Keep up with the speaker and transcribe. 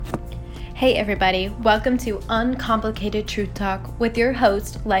Hey everybody, welcome to Uncomplicated Truth Talk with your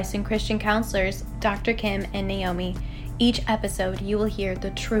host, licensed Christian counselors, Dr. Kym and Naomi. Each episode you will hear the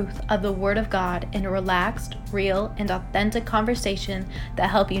truth of the Word of God in a relaxed, real, and authentic conversation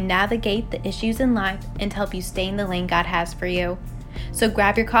that help you navigate the issues in life and help you stay in the lane God has for you. So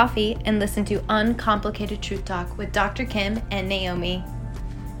grab your coffee and listen to Uncomplicated Truth Talk with Dr. Kym and Naomi.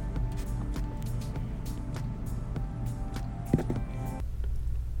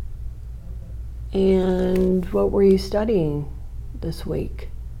 And what were you studying this week?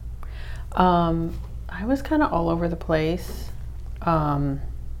 I was kind of all over the place. But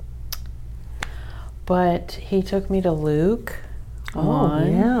he took me to Luke.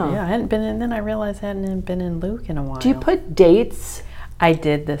 Yeah, I hadn't been in, then I realized I hadn't been in Luke in a while. Do you put dates? I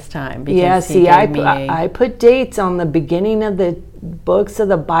did this time. Because I put dates on the beginning of the books of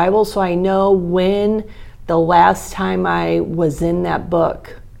the Bible so I know when the last time I was in that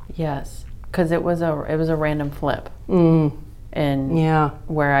book. Yes. Because it was a random flip, and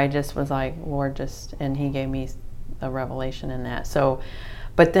where I just was like, Lord, and He gave me a revelation in that. So,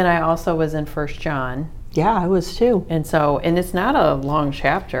 but then I also was in 1 John. Yeah, I was too. And it's not a long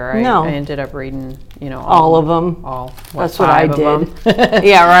chapter. No. I ended up reading, all of them. That's what I did.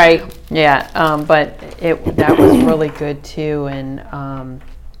 Yeah, right. Yeah, but that was really good too, and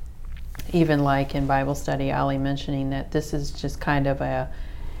even like in Bible study, Ali mentioning that this is just kind of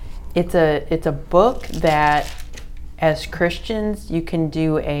it's a book that, as Christians, you can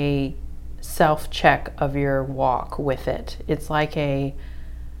do a self-check of your walk with it. It's like a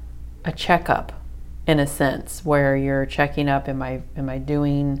checkup, in a sense, where you're checking up: am I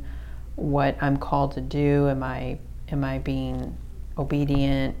doing what I'm called to do? Am I being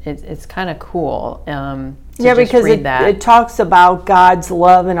obedient? It's kind of cool. Because it talks about God's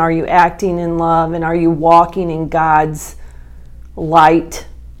love, and are you acting in love, and are you walking in God's light?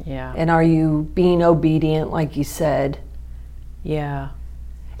 Yeah. And are you being obedient, like you said? Yeah.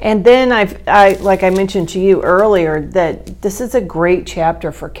 And then I like I mentioned to you earlier, that this is a great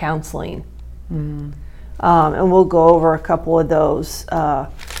chapter for counseling. Mm-hmm. And we'll go over a couple of those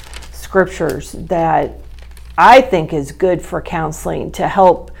scriptures that I think is good for counseling to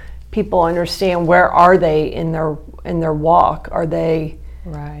help people understand where are they in their walk. Are they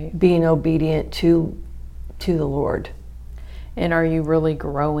being obedient to the Lord? And are you really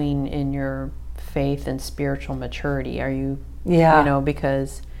growing in your faith and spiritual maturity? Are you,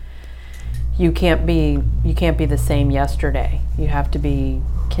 because you can't be the same yesterday. You have to be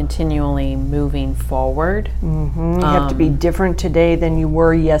continually moving forward. Mm-hmm. You have to be different today than you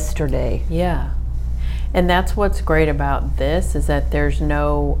were yesterday. Yeah. And that's what's great about this, is that there's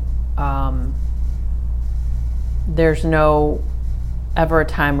no ever a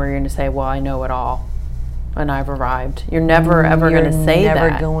time where you're going to say, well, I know it all and I've arrived. You're never ever going to say that.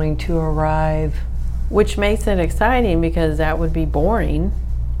 You're never going to arrive. Which makes it exciting, because that would be boring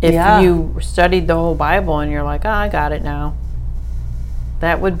if you studied the whole Bible and you're like, I got it now.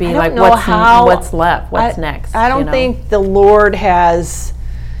 That would be like, what's left? What's next? I don't think the Lord has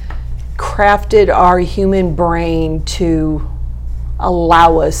crafted our human brain to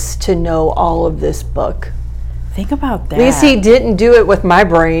allow us to know all of this book. Think about that. At least He didn't do it with my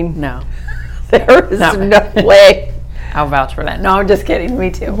brain. No. There is no way. I'll vouch for that. No, I'm just kidding.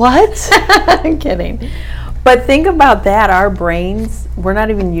 Me too. What? I'm kidding. But think about that. Our brains, we're not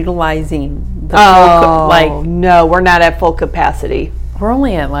even utilizing the full, no, we're not at full capacity. We're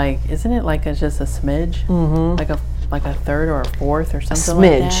only at isn't it just a smidge? Mm-hmm. Like a third or a fourth or something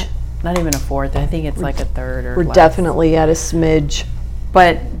like that? Not even a fourth. I think it's like a third or We're less. Definitely at a smidge.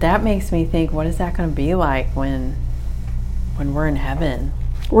 But that makes me think, what is that going to be like when we're in heaven?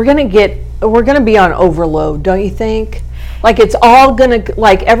 We're gonna be on overload, don't you think? Like it's all gonna,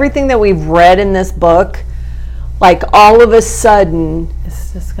 like everything that we've read in this book, like all of a sudden,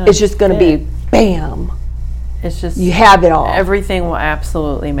 it's just gonna be bam. It's just, you have it all. Everything will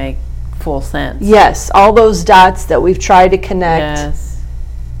absolutely make full sense. Yes, all those dots that we've tried to connect.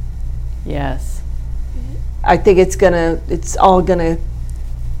 Yes. I think it's all gonna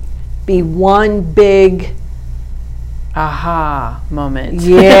be one big aha moment.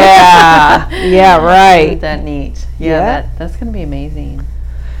 Yeah. Yeah, right. Isn't that neat? Yeah. That's going to be amazing.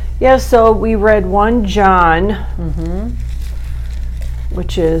 Yeah, so we read 1 John, mm-hmm.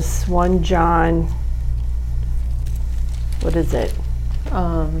 which is 1 John, what is it?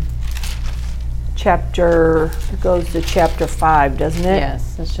 It goes to chapter 5, doesn't it?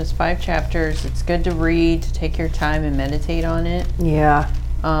 Yes, it's just 5 chapters. It's good to read, to take your time and meditate on it. Yeah.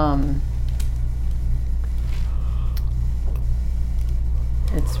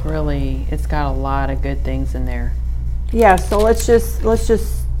 It's got a lot of good things in there. Yeah, so let's just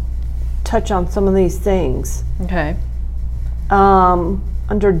touch on some of these things. Okay.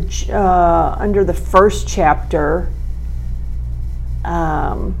 Under the first chapter,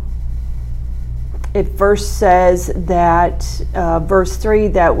 it first says that, verse 3,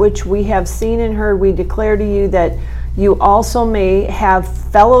 that which we have seen and heard we declare to you, that you also may have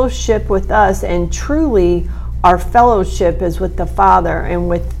fellowship with us, and truly our fellowship is with the Father and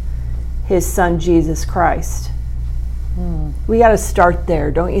with his Son Jesus Christ. We got to start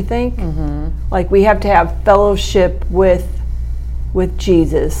there, don't you think? Like, we have to have fellowship with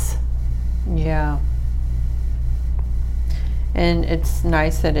Jesus. Yeah. And it's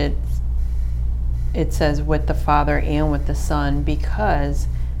nice that it says with the Father and with the Son, because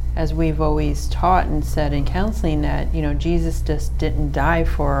as we've always taught and said in counseling, that, you know, Jesus just didn't die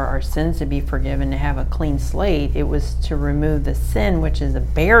for our sins to be forgiven, to have a clean slate. It was to remove the sin, which is a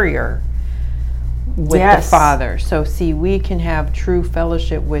barrier with the Father. So see, we can have true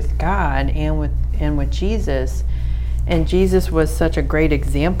fellowship with God and with Jesus. And Jesus was such a great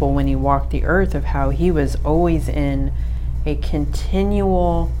example when he walked the earth of how he was always in a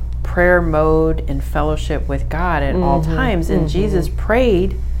continual prayer mode and fellowship with God at all times. And Jesus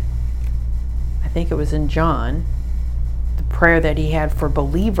prayed, I think it was in John, the prayer that he had for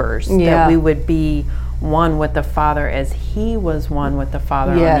believers, that we would be one with the Father as he was one with the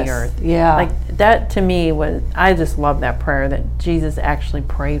Father on the earth. Yeah. Like, that to me was, I just love that prayer that Jesus actually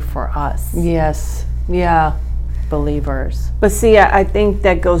prayed for us. Yes. Yeah. Believers. But see, I think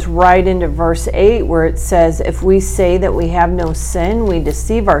that goes right into verse 8, where it says, if we say that we have no sin, we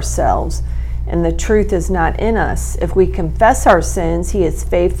deceive ourselves, and the truth is not in us. If we confess our sins, he is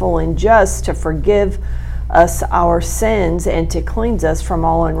faithful and just to forgive us our sins and to cleanse us from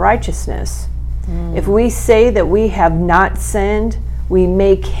all unrighteousness. If we say that we have not sinned, we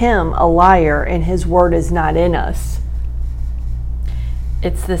make him a liar, and his word is not in us.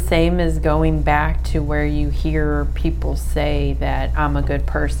 It's the same as going back to where you hear people say that I'm a good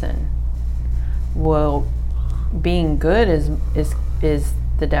person. Well, being good is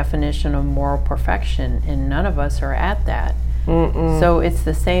the definition of moral perfection, and none of us are at that. So it's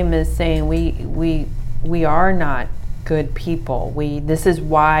the same as saying we are not good people. This is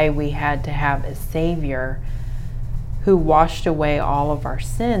why we had to have a Savior who washed away all of our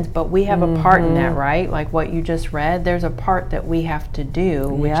sins, but we have a part in that, right? Like what you just read, there's a part that we have to do,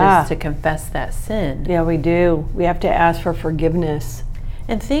 which is to confess that sin. Yeah, we do. We have to ask for forgiveness.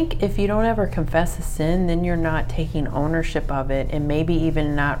 And think, if you don't ever confess a sin, then you're not taking ownership of it, and maybe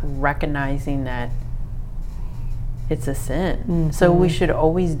even not recognizing that it's a sin. So we should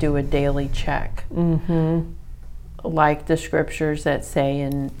always do a daily check. Like the scriptures that say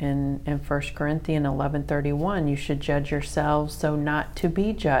in 1 Corinthians 11:31, you should judge yourselves so not to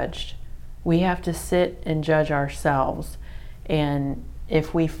be judged. We have to sit and judge ourselves. And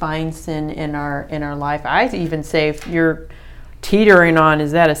if we find sin in our life, I even say, if you're teetering on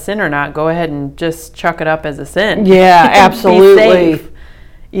is that a sin or not, go ahead and just chuck it up as a sin. Yeah, absolutely. Be safe,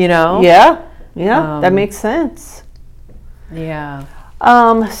 you know? Yeah, that makes sense. Yeah.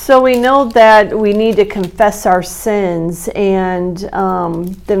 So we know that we need to confess our sins, and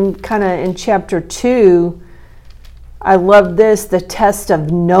then kind of in chapter 2, I love this, the test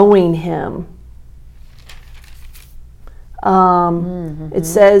of knowing him. It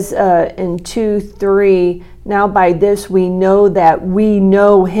says in 2:3, now by this we know that we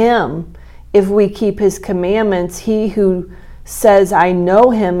know him, if we keep his commandments. He who says I know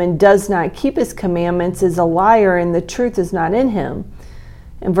him and does not keep his commandments is a liar, and the truth is not in him.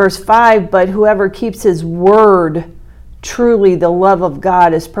 In verse 5, but whoever keeps his word, truly the love of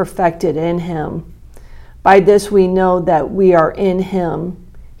God is perfected in him. By this we know that we are in him.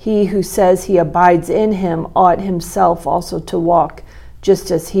 He who says he abides in him ought himself also to walk just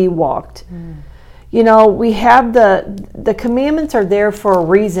as he walked. You know, we have the commandments are there for a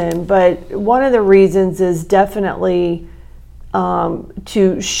reason, but one of the reasons is definitely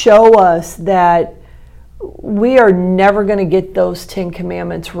to show us that we are never going to get those 10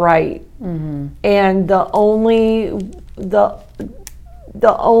 commandments right. And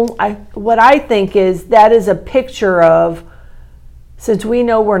what I think is that is a picture of, since we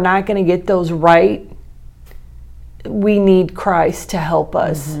know we're not going to get those right, we need Christ to help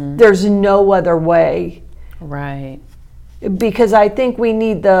us. There's no other way. Right. Because I think we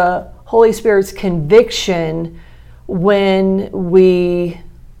need the Holy Spirit's conviction when we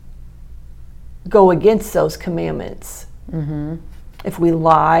go against those commandments. If we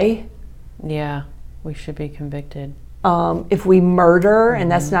lie, we should be convicted. If we murder,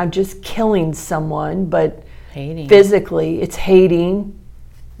 and that's not just killing someone, but Hating. Physically, it's hating,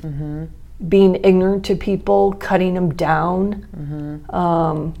 being ignorant to people, cutting them down.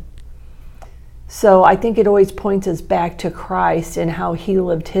 So I think it always points us back to Christ and how he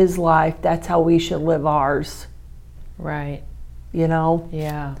lived his life. That's how we should live ours. Right. You know?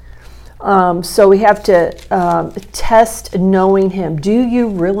 Yeah. So we have to test knowing him. Do you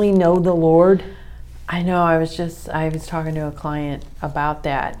really know the Lord? I know. I was talking to a client about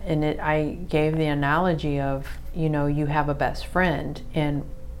that, and I gave the analogy of, you have a best friend, and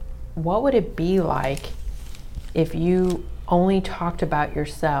what would it be like if you only talked about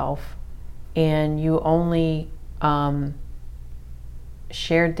yourself and you only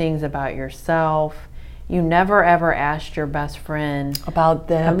shared things about yourself? You never ever asked your best friend about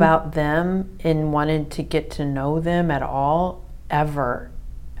them and wanted to get to know them at all, ever.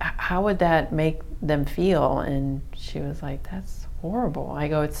 How would that make them feel? And she was like, that's horrible. I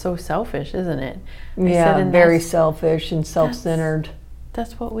go, it's so selfish, isn't it? Yeah, and very selfish and self-centered.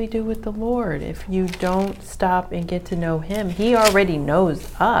 That's what we do with the Lord. If you don't stop and get to know him, he already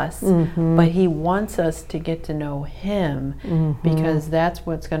knows us, but he wants us to get to know him, because that's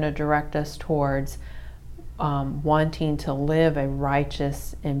what's going to direct us towards wanting to live a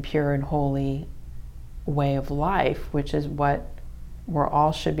righteous and pure and holy way of life, which is what we're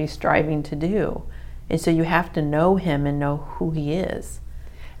all should be striving to do. And so you have to know him and know who he is.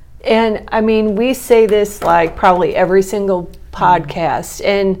 And I mean, we say this like probably every single podcast,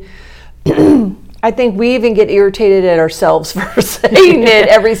 and I think we even get irritated at ourselves for saying it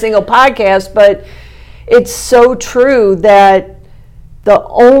every single podcast, but it's so true that the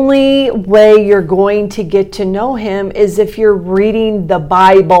only way you're going to get to know him is if you're reading the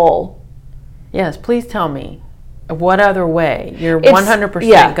Bible. Yes, please tell me. What other way? You're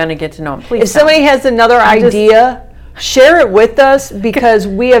 100% going to get to know him. Please. If somebody has another idea, share it with us, because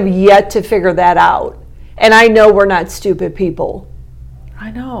we have yet to figure that out. And I know we're not stupid people.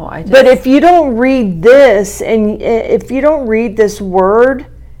 I know. But if you don't read this, and if you don't read this word,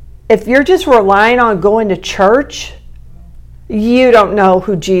 if you're just relying on going to church, you don't know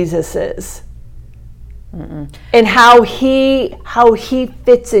who Jesus is. And how he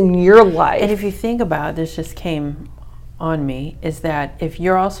fits in your life. And if you think about it, this just came on me, is that if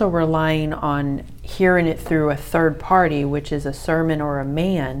you're also relying on hearing it through a third party, which is a sermon or a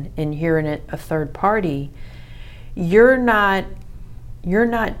man, and hearing it a third party, you're not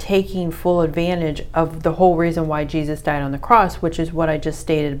taking full advantage of the whole reason why Jesus died on the cross, which is what I just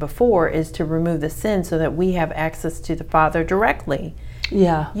stated before, is to remove the sin so that we have access to the Father directly.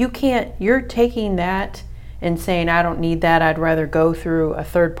 Yeah. You're taking that and saying, I don't need that. I'd rather go through a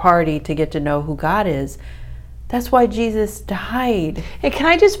third party to get to know who God is. That's why Jesus died. And can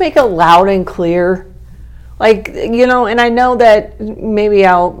I just make it loud and clear? Like, and I know that maybe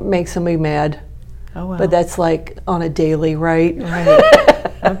I'll make somebody mad. Oh, well. But that's like on a daily, right?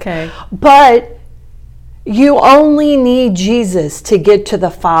 Right. Okay. But you only need Jesus to get to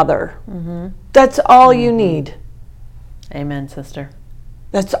the Father. That's all you need. Amen, sister.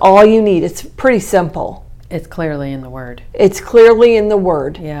 That's all you need. It's pretty simple. It's clearly in the Word. It's clearly in the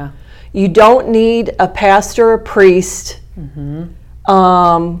Word. Yeah. You don't need a pastor, a priest, a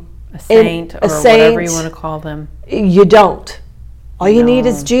saint, or whatever you want to call them. You don't. All you need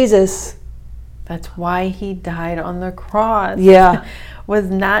is Jesus. That's why he died on the cross. Yeah. Was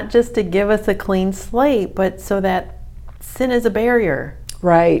not just to give us a clean slate, but so that sin is a barrier.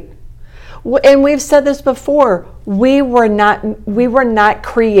 Right. And we've said this before. We were not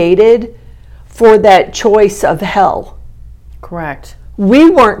created for that choice of hell. Correct. We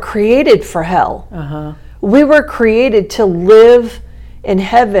weren't created for hell. We were created to live in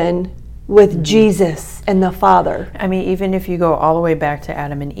heaven with Jesus and the Father. I mean, even if you go all the way back to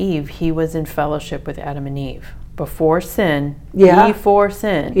Adam and Eve, he was in fellowship with Adam and Eve. Before sin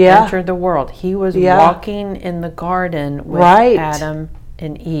entered the world, he was walking in the garden with Adam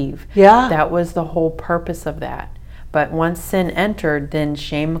and Eve. Yeah. That was the whole purpose of that. But once sin entered, then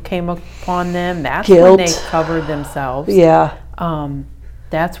shame came upon them. That's guilt. when they covered themselves. Yeah.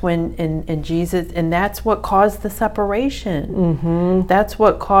 That's when in Jesus, and that's what caused the separation. That's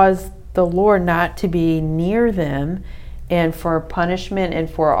what caused the Lord not to be near them, and for punishment and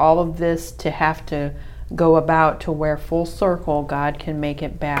for all of this to have to go about to where full circle God can make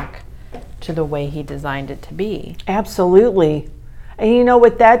it back to the way he designed it to be. Absolutely. And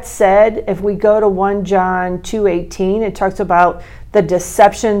with that said, if we go to 1 John 2:18, it talks about the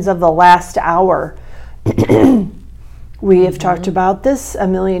deceptions of the last hour. We have talked about this a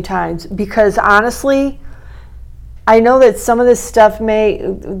million times, because honestly, I know that some of this stuff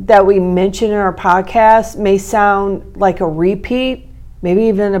that we mention in our podcast may sound like a repeat, maybe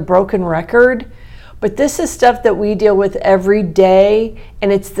even a broken record, but this is stuff that we deal with every day,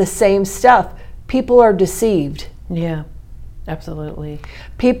 and it's the same stuff. People are deceived. Yeah, Absolutely.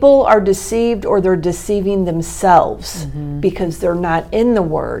 People are deceived, or they're deceiving themselves because they're not in the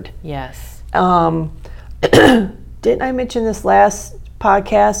Word. Yes. Didn't I mention this last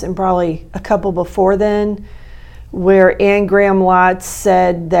podcast and probably a couple before then, where Anne Graham Lotz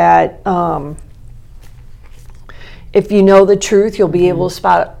said that if you know the truth, you'll be able to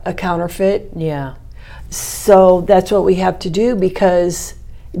spot a counterfeit? Yeah. So that's what we have to do, because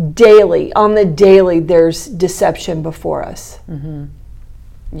on the daily, there's deception before us.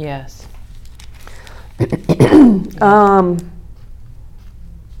 Yes.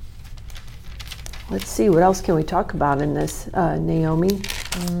 Let's see, what else can we talk about in this, Naomi?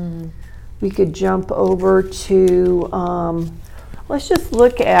 We could jump over to, let's just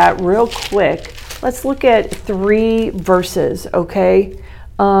look at real quick. Let's look at 3 verses, okay?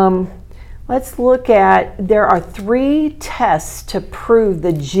 Let's look at, there are 3 tests to prove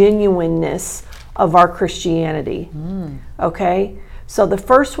the genuineness of our Christianity, okay? So the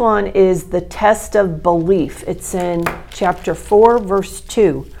first one is the test of belief. It's in chapter 4, verse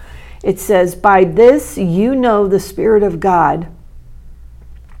 2. It says, "By this you know the Spirit of God.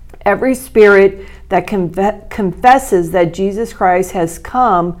 Every spirit that confesses that Jesus Christ has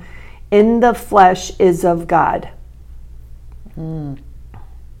come in the flesh is of God." And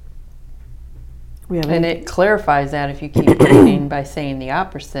it clarifies that if you keep reading by saying the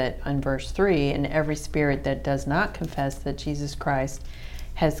opposite on verse 3, "And every spirit that does not confess that Jesus Christ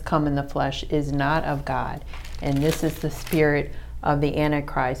has come in the flesh is not of God. And this is the spirit of the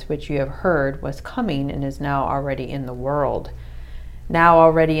Antichrist, which you have heard was coming and is now already in the world." Now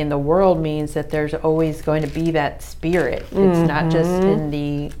already in the world means that there's always going to be that spirit. It's not just in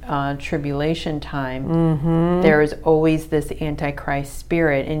the tribulation time. There is always this Antichrist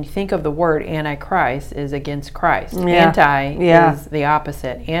spirit. And you think of the word Antichrist is against Christ. Anti is the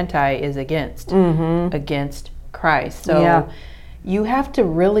opposite. Anti is against Christ. So you have to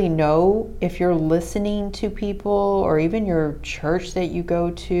really know, if you're listening to people, or even your church that you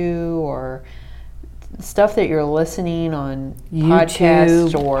go to, or stuff that you're listening on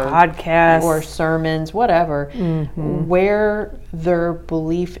YouTube, podcasts or sermons, whatever, where their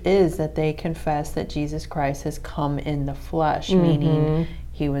belief is that they confess that Jesus Christ has come in the flesh, meaning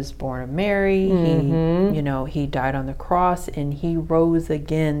he was born of Mary, he died on the cross, and he rose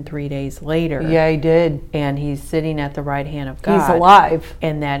again 3 days later. Yeah, he did. And he's sitting at the right hand of God. He's alive.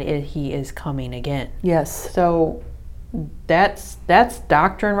 And that he is coming again. Yes. So that's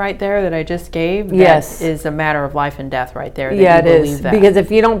doctrine right there that I just gave. Yes. That is a matter of life and death right there. Yeah, it is. Because if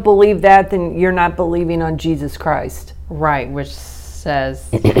you don't believe that, then you're not believing on Jesus Christ. Right, which says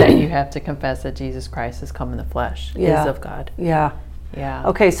that you have to confess that Jesus Christ has come in the flesh, is of God. Yeah. Yeah.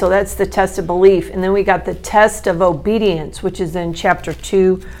 Okay, so that's the test of belief. And then we got the test of obedience, which is in chapter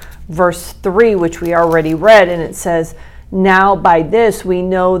 2, verse 3, which we already read. And it says, "Now by this we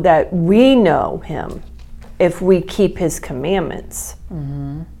know that we know him, if we keep his commandments."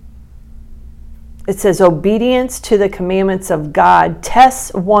 It says, obedience to the commandments of God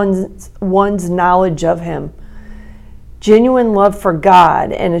tests one's knowledge of him. Genuine love for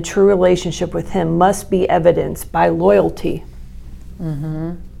God and a true relationship with him must be evidenced by loyalty.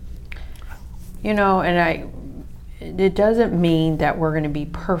 And it doesn't mean that we're going to be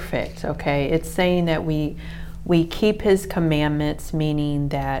perfect, okay? It's saying that we keep his commandments, meaning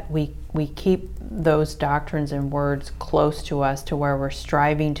that we keep those doctrines and words close to us to where we're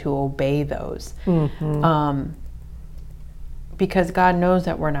striving to obey those. Because God knows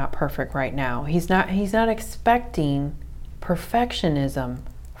that we're not perfect right now. He's not expecting perfectionism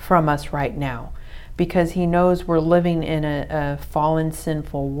from us right now, because he knows we're living in a fallen,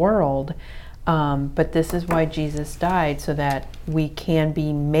 sinful world. But this is why Jesus died, so that we can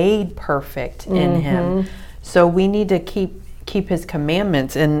be made perfect in him. So we need to keep his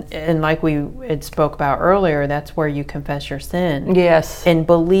commandments, and like we had spoke about earlier, that's where you confess your sin. Yes. And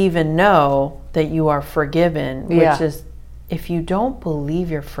believe and know that you are forgiven, which is, if you don't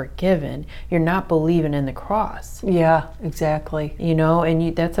believe you're forgiven, you're not believing in the cross. Yeah, exactly.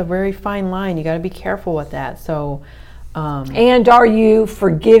 And that's a very fine line. You got to be careful with that. So, and are you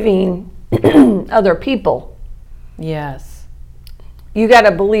forgiving other people? Yes. You got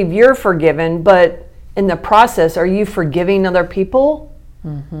to believe you're forgiven, but in the process, are you forgiving other people?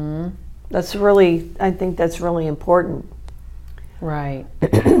 I think that's really important. Right.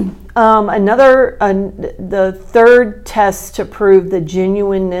 The third test to prove the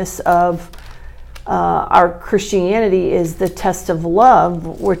genuineness of our Christianity is the test of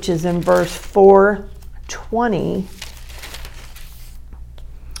love, which is in verse 4:20.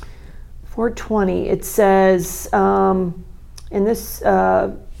 4:20. It says, in this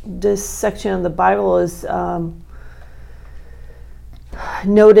section of the Bible is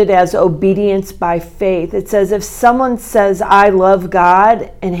noted as obedience by faith. It says, if someone says, I love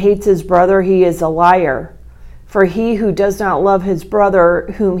God and hates his brother, he is a liar. For he who does not love his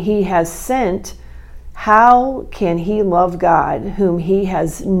brother whom he has sent, how can he love God whom he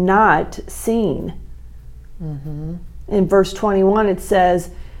has not seen? Mm-hmm. In verse 21 it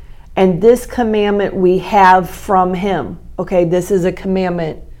says, and this commandment we have from him. Okay, this is a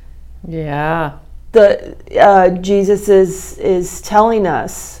commandment. Yeah. Jesus is telling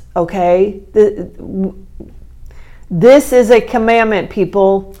us, okay, this is a commandment,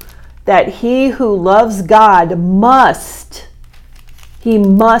 people, that he who loves God must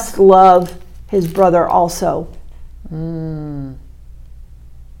love his brother also.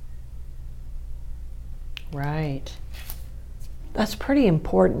 Right. That's pretty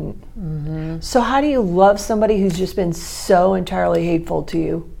important. Mm-hmm. So how do you love somebody who's just been so entirely hateful to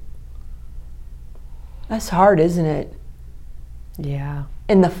you? That's hard, isn't it? Yeah.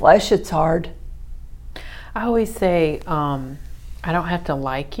 In the flesh, it's hard. I always say, I don't have to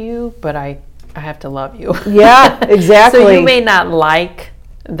like you, but I have to love you. Yeah, exactly. So you may not like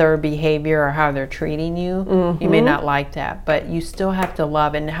their behavior or how they're treating you. Mm-hmm. You may not like that, but you still have to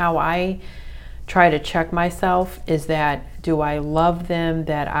love. And how I try to check myself is that, do I love them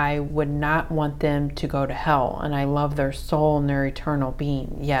that I would not want them to go to hell? And I love their soul and their eternal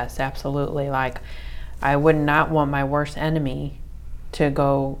being. Yes, absolutely. Like, I would not want my worst enemy to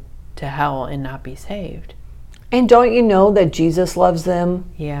go to hell and not be saved. And don't you know that Jesus loves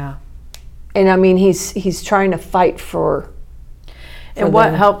them? Yeah. And I mean, he's trying to fight for and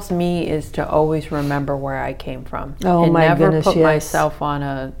what helps me is to always remember where I came from. Oh, and my never goodness, put yes. myself on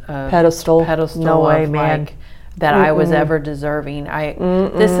a pedestal. No way, man. Like that I was ever deserving.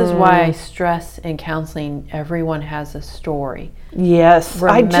 This is why I stress in counseling, everyone has a story. Yes.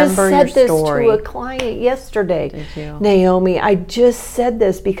 Remember I just said this story. to a client yesterday. Did you? Naomi, I just said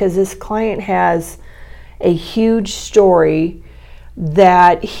this because this client has a huge story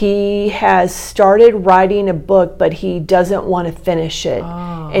that he has started writing a book, but he doesn't want to finish it.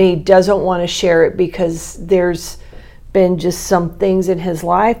 Oh. And he doesn't want to share it because there's been just some things in his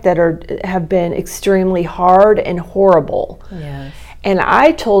life that have been extremely hard and horrible. Yes. And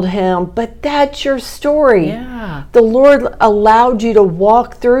I told him, but that's your story. Yeah. The Lord allowed you to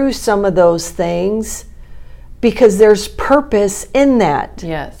walk through some of those things because there's purpose in that.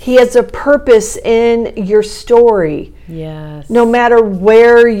 Yes. He has a purpose in your story. Yes. No matter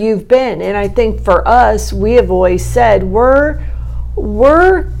where you've been. And I think for us, we have always said we're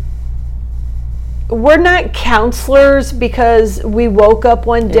not counselors because we woke up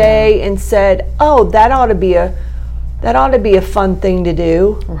one day and said, "Oh, that ought to be a fun thing to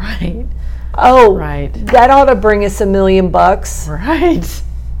do." Right. Oh, right. That ought to bring us $1 million. Right.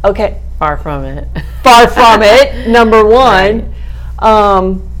 Okay. Far from it. Far from it. Number one.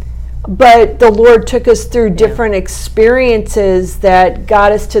 Right. But the Lord took us through different experiences that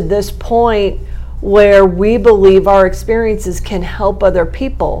got us to this point where we believe our experiences can help other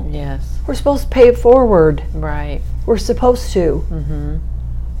people. Yes. We're supposed to pay it forward. Right. We're supposed to. Mm-hmm.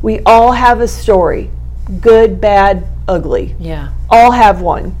 We all have a story. Good, bad, ugly. Yeah. All have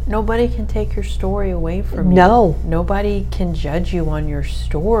one. Nobody can take your story away from you. No. Nobody can judge you on your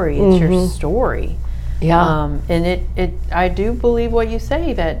story. It's your story. Yeah. And I do believe what you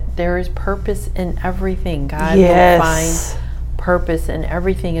say, that there is purpose in everything. God will find purpose in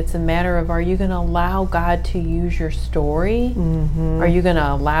everything. It's a matter of, are you going to allow God to use your story? Mm-hmm. Are you going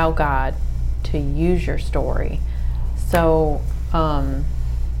to allow God to use your story? So,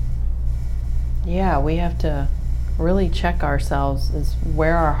 we have to really check ourselves as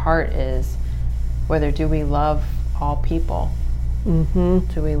where our heart is. Whether do we love all people? Mm-hmm.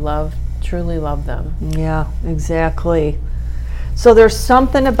 Do we truly love them? Yeah, exactly. So there's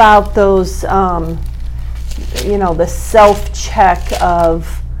something about those, the self-check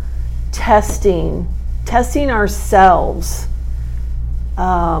of testing ourselves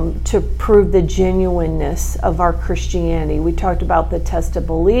to prove the genuineness of our Christianity. We talked about the test of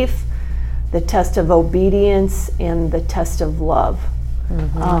belief, the test of obedience, and the test of love.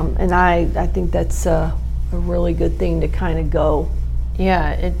 Mm-hmm. And I think that's a really good thing to kind of go.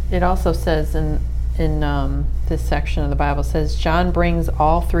 Yeah, it also says in this section of the Bible, says John brings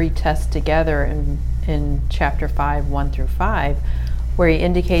all three tests together in chapter 5, 1 through 5, where he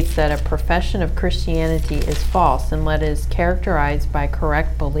indicates that a profession of Christianity is false and that it is characterized by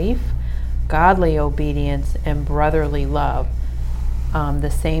correct belief, godly obedience, and brotherly love.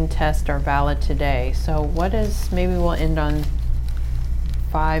 The same tests are valid today. So maybe we'll end on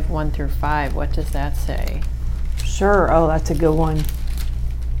 5, 1 through 5. What does that say? Sure. Oh, that's a good one.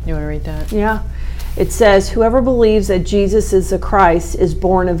 You want to read that? Yeah. It says, whoever believes that Jesus is the Christ is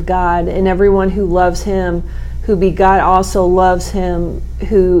born of God, and everyone who loves him who begot also loves him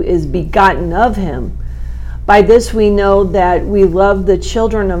who is begotten of him. By this we know that we love the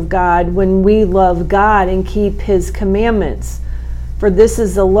children of God when we love God and keep his commandments. For this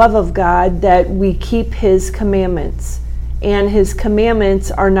is the love of God, that we keep his commandments, and his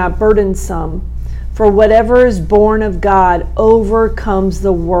commandments are not burdensome. For whatever is born of God overcomes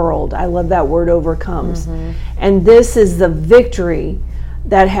the world. I love that word, overcomes. And this is the victory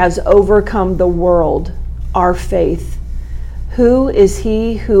that has overcome the world, our faith. Who is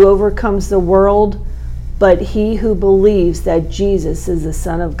he who overcomes the world but he who believes that Jesus is the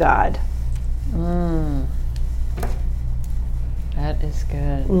Son of God? That is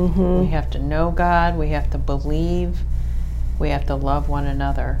good. We have to know God. We have to believe. We have to love one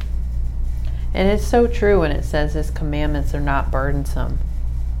another. And it's so true when it says his commandments are not burdensome.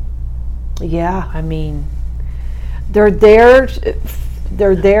 Yeah. I mean, they're there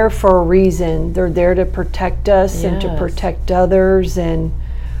for a reason. They're there to protect us and to protect others. And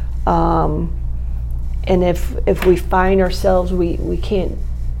if we find ourselves we can't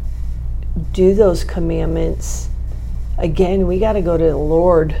do those commandments, again, we got to go to the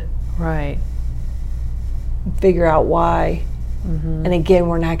Lord. Right. Figure out why. And again,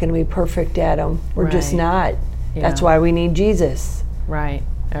 we're not going to be perfect at them. We're just not. Yeah. That's why we need Jesus. Right.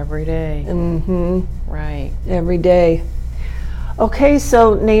 Every day. Right. Every day. Okay,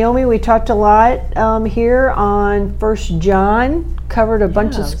 so Naomi, we talked a lot here on 1 John. Covered a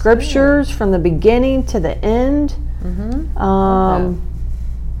bunch of scriptures from the beginning to the end.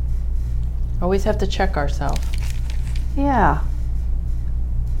 Always have to check ourselves. Yeah.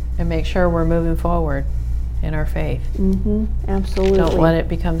 And make sure we're moving forward in our faith. Absolutely. Don't let it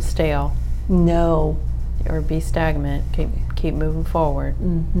become stale. No. Or be stagnant. Keep moving forward.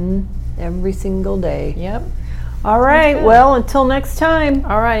 Every single day. Yep. All right. Well, until next time.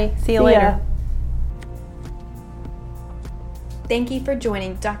 All righty. See you later. Thank you for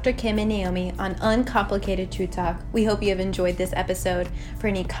joining Dr. Kym and Naomi on Uncomplicated Truth Talk. We hope you have enjoyed this episode. For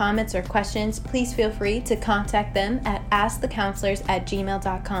any comments or questions, please feel free to contact them at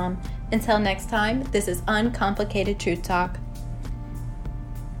askthecounselors@gmail.com. Until next time, this is Uncomplicated Truth Talk.